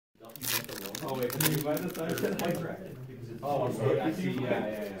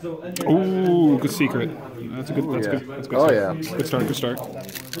Ooh, good secret. That's a good. That's good. That's good. Oh start. yeah. Good start. Good start.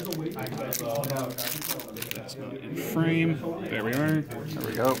 That's not in frame. There we are. There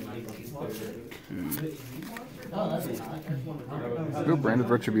we go. Ooh, branded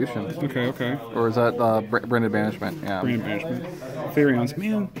retribution. Okay. Okay. Or is that branded banishment? Yeah. Branded banishment. Therions.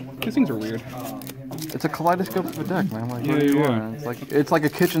 Man, these things are weird. It's a kaleidoscope of a deck, man. Like, Yeah, what do you yeah. want? It's like a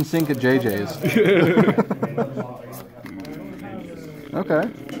kitchen sink at JJ's. Okay.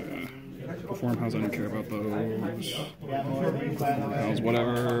 Perform house, I don't care about those. House,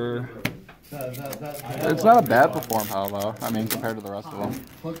 whatever. It's not a bad perform how though. I mean, compared to the rest of them,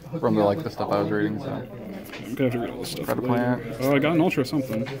 from the stuff I was reading. So. I'm gonna have to read all this stuff. Try to plant. Oh, I got an ultra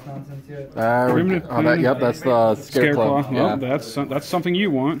something. Yep, that's the Scareclaw. Well, Yeah. that's something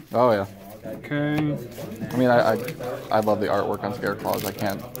you want. Oh yeah. Okay. I mean, I love the artwork on Scareclaws. I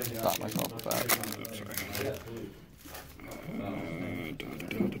can't stop myself with that.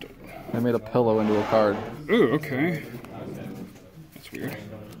 I made a pillow into a card. Ooh, okay. That's weird.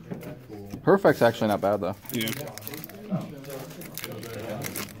 Perfect's actually not bad though. Yeah.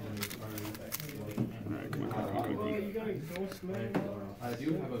 Alright, come on.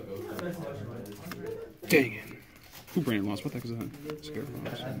 Dang it. Who brand lost? What the heck is that?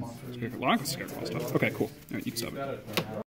 Scarecrows. Scarecrow. Well, I got Scarecrow stuff. Okay, cool. Alright, you can stop it.